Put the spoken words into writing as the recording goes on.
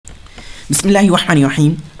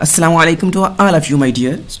बिस्मिल्लाहिर्रहमानिर्रहीम। अस्सलाम वालेकुम to all of you my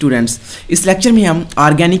dear students. इस लेक्चर में हम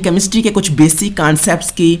ऑर्गेनिक केमिस्ट्री के कुछ बेसिक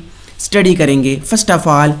कॉन्सेप्ट्स की स्टडी करेंगे। फर्स्ट ऑफ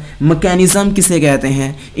ऑल मैकेनिज्म किसे कहते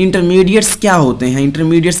हैं, इंटरमीडिएट्स क्या होते हैं,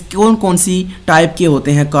 इंटरमीडिएट्स कौन कौन सी टाइप के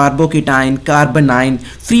होते हैं, carbocation, carbanion,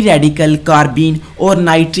 free radical, carbene और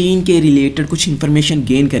नाइट्रीन के रिलेटेड कुछ इंफॉर्मेशन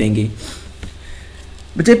गेन करेंगे।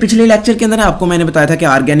 बच्चे पिछले लेक्चर के अंदर आपको मैंने बताया था कि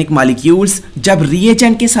ऑर्गेनिक मॉलिक्यूल्स जब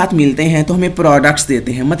रिएजेंट के साथ मिलते हैं तो हमें प्रोडक्ट्स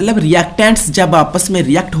देते हैं, मतलब रिएक्टेंट्स जब आपस में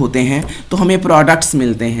रिएक्ट होते हैं तो हमें प्रोडक्ट्स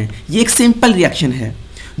मिलते हैं। ये एक सिंपल रिएक्शन है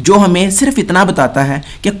जो हमें सिर्फ इतना बताता है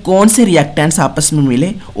कि कौन से रिएक्टेंट्स आपस में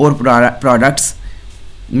मिले और प्रोडक्ट्स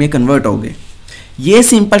में कन्वर्ट हो गए। ये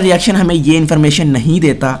सिंपल रिएक्शन हमें ये इंफॉर्मेशन नहीं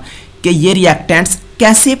देता कि ये रिएक्टेंट्स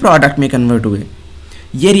कैसे प्रोडक्ट में कन्वर्ट हुए,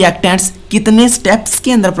 ये रिएक्टेंट्स कितने स्टेप्स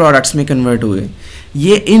के अंदर प्रोडक्ट्स में कन्वर्ट हुए,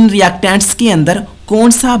 ये इन रिएक्टेंट्स के अंदर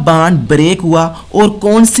कौन सा बॉन्ड ब्रेक हुआ और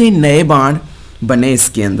कौन से नए बॉन्ड बने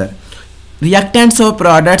इसके अंदर, रिएक्टेंट्स और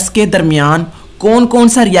प्रोडक्ट्स के दरमियान कौन कौन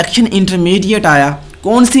सा रिएक्शन इंटरमीडिएट आया,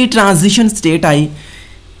 कौन सी ट्रांजिशन स्टेट आई।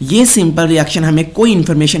 ये सिंपल रिएक्शन हमें कोई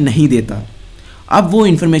इन्फॉर्मेशन नहीं देता। अब वो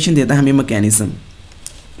इन्फॉर्मेशन देता है हमें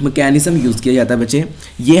मैकेनिज्म यूज़ किया जाता है बच्चे।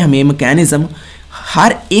 ये हमें मैकेनिज्म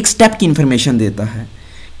हर एक स्टेप की इंफॉर्मेशन देता है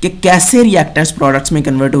कि कैसे रिएक्टेंट्स प्रोडक्ट्स में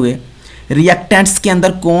कन्वर्ट हुए, रिएक्टेंट्स के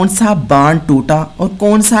अंदर कौन सा बॉन्ड टूटा और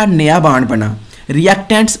कौन सा नया बॉन्ड बना,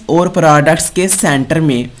 रिएक्टेंट्स और प्रोडक्ट्स के सेंटर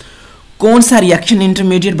में कौन सा रिएक्शन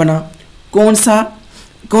इंटरमीडिएट बना, कौन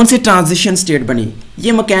सी ट्रांजिशन स्टेट बनी।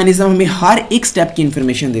 ये मैकेनिज्म हमें हर एक स्टेप की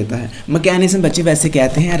इंफॉर्मेशन देता है। मैकेनिज्म बच्चे वैसे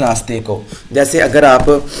कहते हैं रास्ते को। जैसे अगर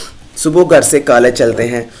आप सुबह घर से कॉलेज चलते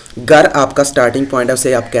हैं, घर आपका स्टार्टिंग पॉइंट है,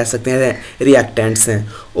 उसे आप कह सकते हैं रिएक्टेंट्स हैं,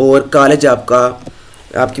 और कॉलेज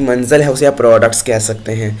आपकी मंजिल है, उसे आप प्रोडक्ट्स कह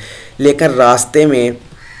सकते हैं। लेकिन रास्ते में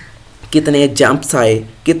कितने जंप्स आए,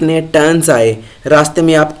 कितने टर्न्स आए, रास्ते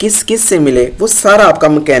में आप किस किस से मिले, वो सारा आपका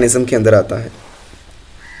मैकेनिज्म के अंदर आता है।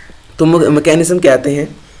 तो मैकेनिज्म कहते हैं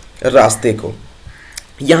रास्ते को।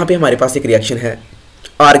 यहाँ पे हमारे पास एक रिएक्शन है,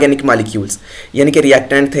 ऑर्गेनिक मॉलिक्यूल्स यानी कि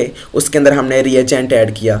रिएक्टेंट थे, उसके अंदर हमने रिएजेंट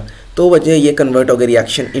ऐड किया तो वजह ये कन्वर्ट हो गए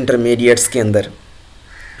रिएक्शन इंटरमीडिएट्स के अंदर।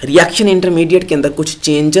 रिएक्शन इंटरमीडिएट के अंदर कुछ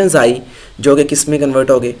चेंजेस आई जो कि किस में कन्वर्ट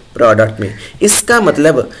हो गए, प्रोडक्ट में। इसका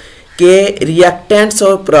मतलब कि रिएक्टेंट्स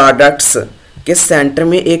और प्रोडक्ट्स के सेंटर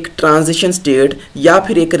में एक ट्रांजिशन स्टेट या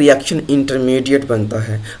फिर एक रिएक्शन इंटरमीडिएट बनता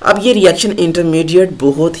है। अब ये रिएक्शन इंटरमीडिएट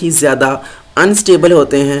बहुत ही ज़्यादा अनस्टेबल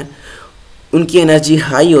होते हैं, उनकी एनर्जी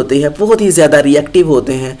हाई होती है, बहुत ही ज़्यादा रिएक्टिव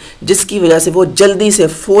होते हैं, जिसकी वजह से वो जल्दी से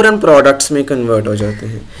फ़ौरन प्रोडक्ट्स में कन्वर्ट हो जाते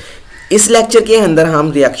हैं। इस लेक्चर के अंदर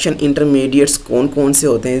हम रिएक्शन इंटरमीडिएट्स कौन कौन से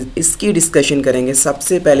होते हैं इसकी डिस्कशन करेंगे।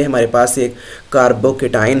 सबसे पहले हमारे पास एक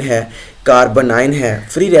कार्बोकेटाइन है, कार्बनाइन है,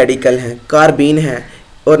 फ्री रेडिकल है, कार्बीन है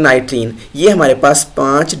और नाइट्रीन। ये हमारे पास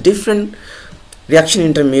 5 डिफरेंट रिएक्शन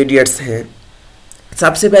इंटरमीडिएट्स हैं।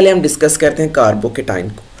 सबसे पहले हम डिस्कस करते हैं कार्बोकेटाइन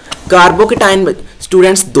को। कार्बोकेटाइन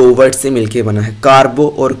स्टूडेंट्स 2 वर्ड से मिलके बना है, कार्बो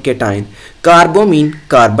और cation. कार्बो mean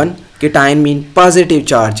carbon, cation mean positive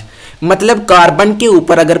charge, मतलब कार्बन के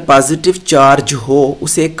ऊपर अगर पॉजिटिव चार्ज हो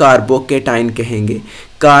उसे कार्बोकेटाइन कहेंगे।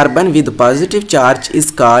 Carbon with positive charge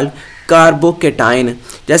is called carbocation.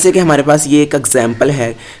 जैसे कि हमारे पास ये एक एग्जाम्पल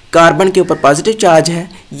है, कार्बन के ऊपर पॉजिटिव चार्ज है,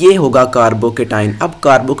 ये होगा कार्बोकेटाइन। अब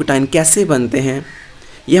कार्बोकेटाइन कैसे बनते हैं,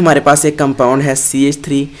 ये हमारे पास एक कंपाउंड है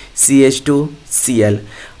CH3CH2Cl।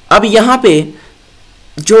 अब यहाँ पे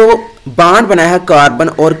जो बॉन्ड बना है कार्बन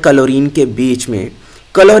और क्लोरीन के बीच में,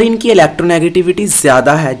 क्लोरीन की इलेक्ट्रोनेगेटिविटी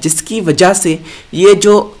ज़्यादा है, जिसकी वजह से ये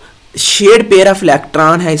जो शेड पेयर ऑफ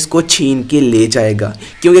इलेक्ट्रॉन है इसको छीन के ले जाएगा,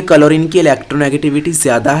 क्योंकि क्लोरीन की इलेक्ट्रोनेगेटिविटी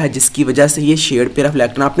ज़्यादा है, जिसकी वजह से ये शेड पेयर ऑफ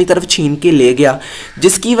इलेक्ट्रॉन अपनी तरफ छीन के ले गया,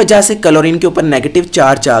 जिसकी वजह से क्लोरीन के ऊपर नेगेटिव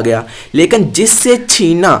चार्ज आ गया। लेकिन जिससे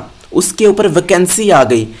छीना उसके ऊपर वैकेंसी आ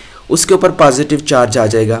गई, उसके ऊपर पॉजिटिव चार्ज आ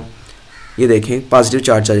जाएगा। ये देखें पॉजिटिव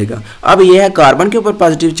चार्ज आ जाएगा। अब ये है कार्बन के ऊपर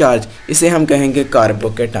पॉजिटिव चार्ज, इसे हम कहेंगे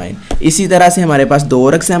कार्बोकेटाइन। इसी तरह से हमारे पास 2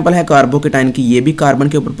 और एग्जाम्पल है कार्बोकेटाइन की। ये भी कार्बन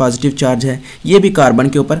के ऊपर पॉजिटिव चार्ज है, ये भी कार्बन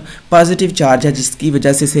के ऊपर पॉजिटिव चार्ज है, जिसकी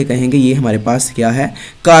वजह से इसे कहेंगे ये हमारे पास क्या है,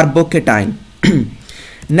 कार्बोकेटाइन।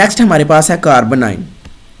 नेक्स्ट हमारे पास है कार्बोनाइन।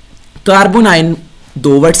 कार्बोनाइन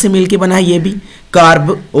 2 वर्ड से मिलके बना है, ये भी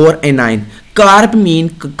कार्ब और एनाइन। कार्ब मीन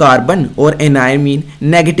कार्बन और एनाइन मीन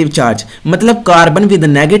नेगेटिव चार्ज, मतलब carbon with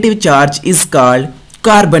negative charge is called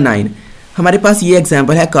कार्बोनाइन। हमारे पास ये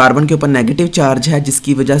एग्जांपल है, कार्बन के ऊपर नेगेटिव चार्ज है,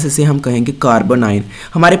 जिसकी वजह से इसे हम कहेंगे कार्बोनाइन।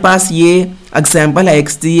 हमारे पास ये एग्जांपल है एक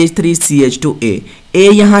CH3CH2A। ए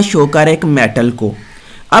यहाँ शो कर एक मेटल को।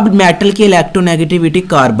 अब मेटल की इलेक्ट्रोनेगेटिविटी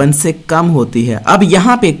कार्बन से कम होती है। अब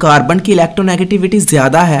यहाँ पे कार्बन की इलेक्ट्रोनेगेटिविटी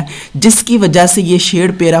ज़्यादा है, जिसकी वजह से ये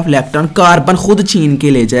shade pair of electron carbon खुद छीन के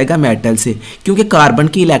ले जाएगा मेटल से, क्योंकि कार्बन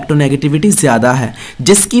की इलेक्ट्रोनेगेटिविटी ज़्यादा है,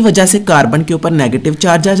 जिसकी वजह से कार्बन के ऊपर नेगेटिव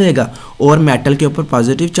चार्ज आ जाएगा और मेटल के ऊपर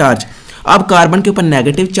पॉजिटिव चार्ज। अब कार्बन के ऊपर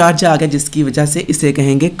नेगेटिव चार्ज आ गया, जिसकी वजह से इसे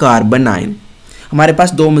कहेंगे कार्बन आयन। हमारे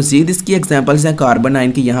पास दो मजीद इसकी एग्जांपल्स हैं कार्बन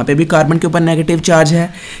आयन की। यहाँ पे भी कार्बन के ऊपर नेगेटिव चार्ज है,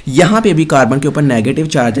 यहाँ पे भी कार्बन के ऊपर नेगेटिव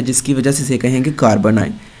चार्ज है, जिसकी वजह से इसे कहेंगे carbon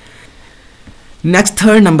ion. Next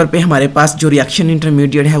third number पे हमारे पास जो रिएक्शन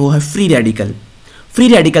इंटरमीडिएट है वो है फ्री रेडिकल। फ्री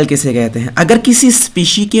रेडिकल किसे कहते हैं? अगर किसी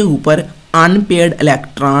स्पीशी के ऊपर अनपेयर्ड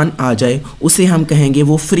इलेक्ट्रॉन आ जाए उसे हम कहेंगे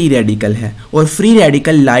वो फ्री रेडिकल है। और फ्री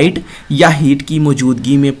रेडिकल लाइट या हीट की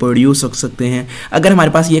मौजूदगी में प्रोड्यूस हो सकते हैं। अगर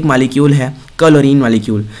हमारे पास ये एक मॉलिक्यूल है क्लोरीन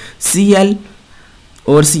मॉलिक्यूल, Cl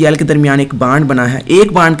और Cl के दरमियान एक बांड बना है।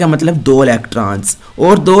 एक बांड का मतलब दो इलेक्ट्रॉन्स,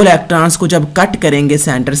 और दो इलेक्ट्रॉन्स को जब कट करेंगे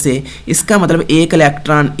सेंटर से, इसका मतलब एक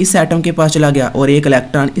इलेक्ट्रॉन इस एटम के पास चला गया और एक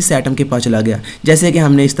इलेक्ट्रॉन इस एटम के पास चला गया, जैसे कि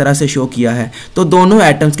हमने इस तरह से शो किया है। तो दोनों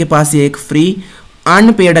एटम्स के पास ये एक फ्री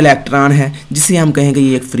अनपेयर्ड इलेक्ट्रॉन है, जिसे हम कहेंगे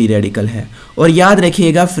ये एक फ्री रेडिकल है। और याद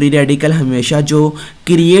रखिएगा फ्री रेडिकल हमेशा जो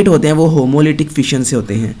क्रिएट होते हैं वो होमोलिटिक फिशन से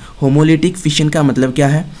होते हैं। होमोलिटिक फिशन का मतलब क्या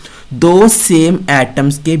है? दो सेम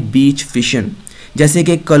एटम्स के बीच फिशन। जैसे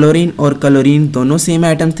कि क्लोरीन और क्लोरीन दोनों सेम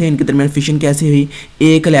एटम्स थे, इनके दरमियान फिशन कैसे हुई?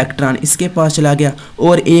 एक इलेक्ट्रॉन इसके पास चला गया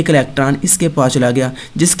और एक इलेक्ट्रॉन इसके पास चला गया,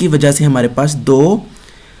 जिसकी वजह से हमारे पास दो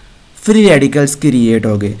फ्री रेडिकल्स क्रिएट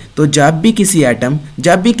हो गए। तो जब भी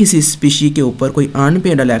किसी स्पीशी के ऊपर कोई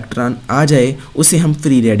अनपेयर्ड इलेक्ट्रॉन आ जाए उसे हम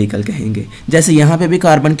फ्री रेडिकल कहेंगे। जैसे यहाँ पे भी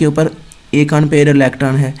कार्बन के ऊपर एक अनपेयर्ड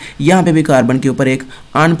इलेक्ट्रॉन है, यहाँ पे भी कार्बन के ऊपर एक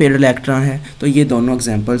अनपेयर्ड इलेक्ट्रॉन है, तो ये दोनों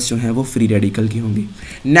एग्जांपल्स जो हैं वो फ्री रेडिकल की होंगी।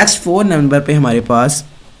 नेक्स्ट 4 नंबर पे हमारे पास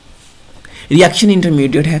रिएक्शन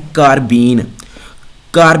इंटरमीडिएट है कार्बीन।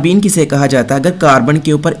 कार्बीन किसे कहा जाता है? अगर कार्बन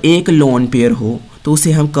के ऊपर एक लोन पेयर हो तो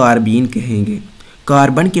उसे हम कार्बीन कहेंगे।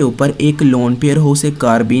 कार्बन के ऊपर एक लोन पेयर हो उसे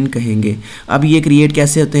कार्बीन कहेंगे। अब ये क्रिएट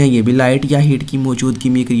कैसे होते हैं? ये भी लाइट या हीट की मौजूदगी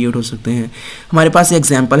में क्रिएट हो सकते हैं। हमारे पास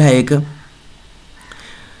एग्जाम्पल है एक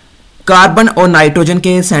कार्बन और नाइट्रोजन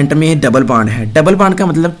के सेंटर में डबल बॉन्ड है। डबल बॉन्ड का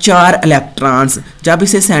मतलब 4 इलेक्ट्रॉन्स, जब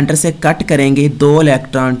इसे सेंटर से कट करेंगे 2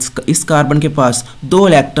 इलेक्ट्रॉन्स इस कार्बन के पास, 2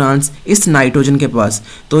 इलेक्ट्रॉन्स इस नाइट्रोजन के पास,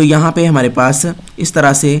 तो यहाँ पे हमारे पास इस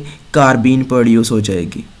तरह से कार्बीन प्रोड्यूस हो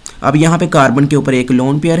जाएगी। अब यहाँ पे कार्बन के ऊपर एक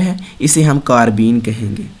लोन पेयर है, इसे हम कार्बीन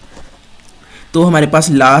कहेंगे। तो हमारे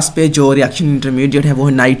पास लास्ट पे जो रिएक्शन इंटरमीडिएट है वो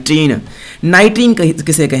है नाइट्रीन। नाइट्रीन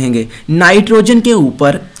किसे कहेंगे? नाइट्रोजन के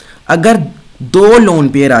ऊपर अगर 2 लोन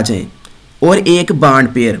पेयर आ जाएं और एक बॉन्ड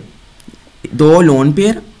पेयर, 2 लोन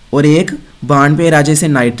पेयर और एक बॉन्ड पेयर आ जाए, इसे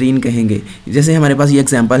नाइट्रीन कहेंगे। जैसे हमारे पास ये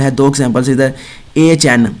एग्जांपल है, 2 एग्जांपल्स इधर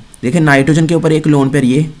HN, देखिए नाइट्रोजन के ऊपर एक लोन पेयर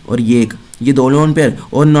ये और ये 2 लोन पेयर,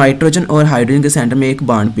 और नाइट्रोजन और हाइड्रोजन के सेंटर में एक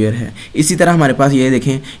बॉन्ड पेयर है। इसी तरह हमारे पास ये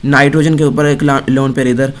देखें नाइट्रोजन के ऊपर एक लोन पेयर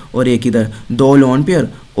इधर और एक इधर, 2 लोन पेयर,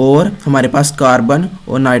 और हमारे पास कार्बन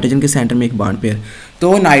और नाइट्रोजन के सेंटर में एक बॉन्ड पेयर।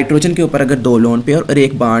 तो नाइट्रोजन के ऊपर अगर 2 लोन पेयर और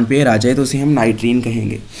एक बॉन्ड पेयर आ जाए तो उसे हम नाइट्रीन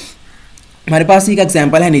कहेंगे। हमारे पास एक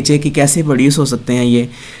एग्जांपल है नीचे कि कैसे प्रोड्यूस हो सकते हैं ये।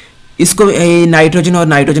 इसको नाइट्रोजन और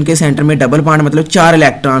नाइट्रोजन के सेंटर में डबल बॉन्ड मतलब 4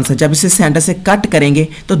 इलेक्ट्रॉन्स है, जब इसे सेंटर से कट करेंगे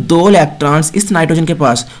तो 2 इलेक्ट्रॉन्स इस नाइट्रोजन के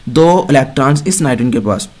पास, 2 इलेक्ट्रॉन्स इस नाइट्रोजन के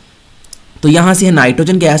पास, तो यहाँ से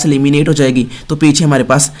नाइट्रोजन गैस एलिमिनेट हो जाएगी, तो पीछे हमारे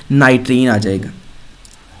पास नाइट्रीन आ जाएगा,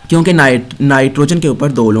 क्योंकि नाइट्रोजन के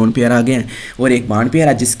ऊपर 2 लोन पेयर आ गए हैं और एक बॉन्ड पेयर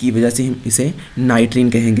है, जिसकी वजह से हम इसे नाइट्रीन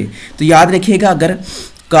कहेंगे। तो याद रखिएगा अगर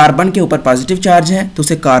कार्बन के ऊपर पॉजिटिव चार्ज है तो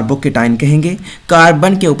उसे कार्बोकेटाइन कहेंगे,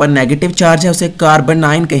 कार्बन के ऊपर नेगेटिव चार्ज है उसे कार्बन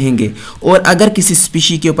आयन कहेंगे, और अगर किसी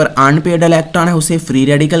स्पीशी के ऊपर अनपेयर्ड इलेक्ट्रॉन है उसे फ्री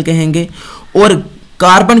रेडिकल कहेंगे, और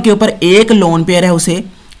कार्बन के ऊपर एक लोन पेयर है उसे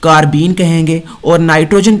कार्बीन कहेंगे, और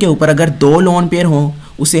नाइट्रोजन के ऊपर अगर 2 लोन पेयर हो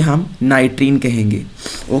उसे हम नाइट्रीन कहेंगे।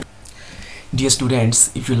 Dear students,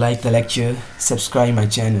 if you like the lecture, subscribe my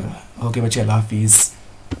channel. Okay, बच्चे, अल्लाह हाफिज़।